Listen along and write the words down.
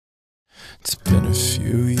been a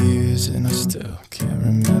few years and I still can't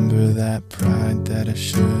remember that pride that I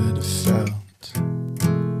should have felt.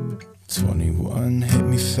 21 hit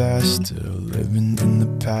me fast, still living in the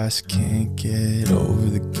past, can't get over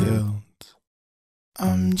the guilt.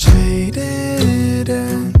 I'm jaded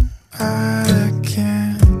and I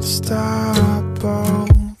can't stop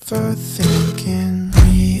overthinking.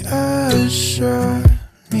 Reassure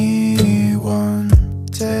me one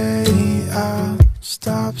day I'll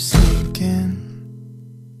stop sinking.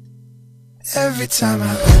 Every time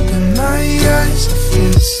I open my eyes I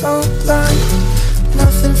feel so blind.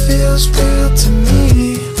 Nothing feels real to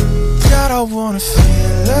me. God, I wanna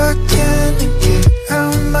feel again and get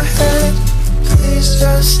out of my head. Please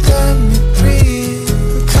just let me breathe.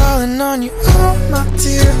 I'm calling on you, oh my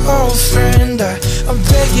dear old friend. I'm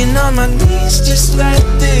begging on my knees, just let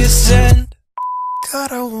this end.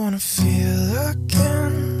 God, I wanna feel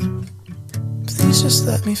again. Please just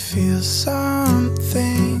let me feel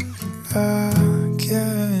something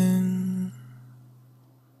again.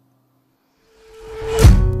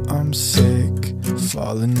 I'm sick,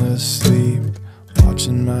 falling asleep,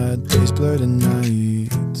 watching my days blur to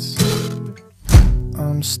nights.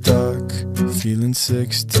 I'm stuck, feeling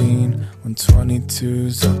 16 when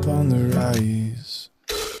 22's up on the rise.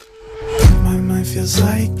 My mind feels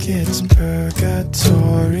like it's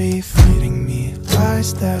purgatory, feeding me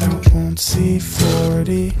lies that I won't see.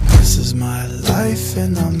 40, this is my life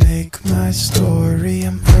and I'll make my story.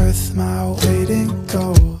 I'm worth my weight in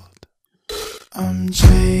gold. I'm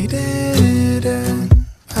jaded and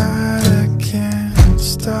I can't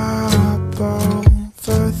stop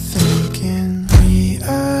overthinking.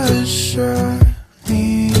 Reassure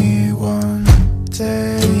me one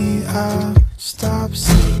day I'll stop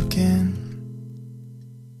sinking.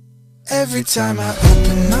 Every time I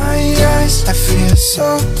open my eyes I feel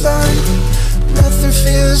so blind. Nothing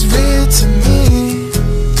feels real to me.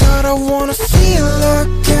 God, I wanna feel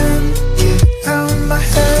again, get out of my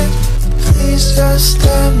head. Please just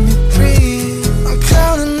let me breathe. I'm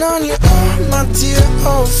counting on you, oh my dear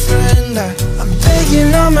old friend. I'm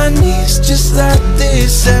begging on my knees, just let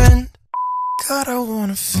this end. God, I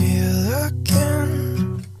wanna feel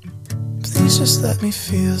again. Please just let me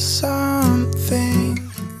feel something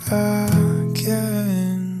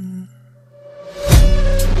again.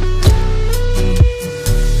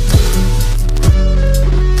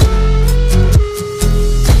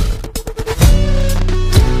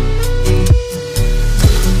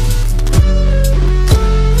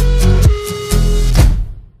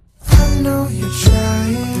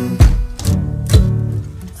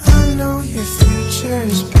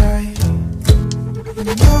 Is bright,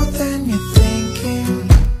 more than you're thinking.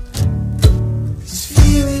 These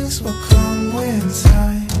feelings will come with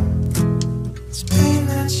time. This pain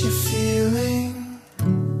that you're feeling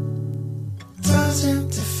doesn't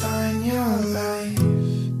define your life.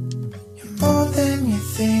 You're more than you're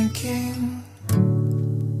thinking.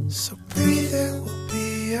 So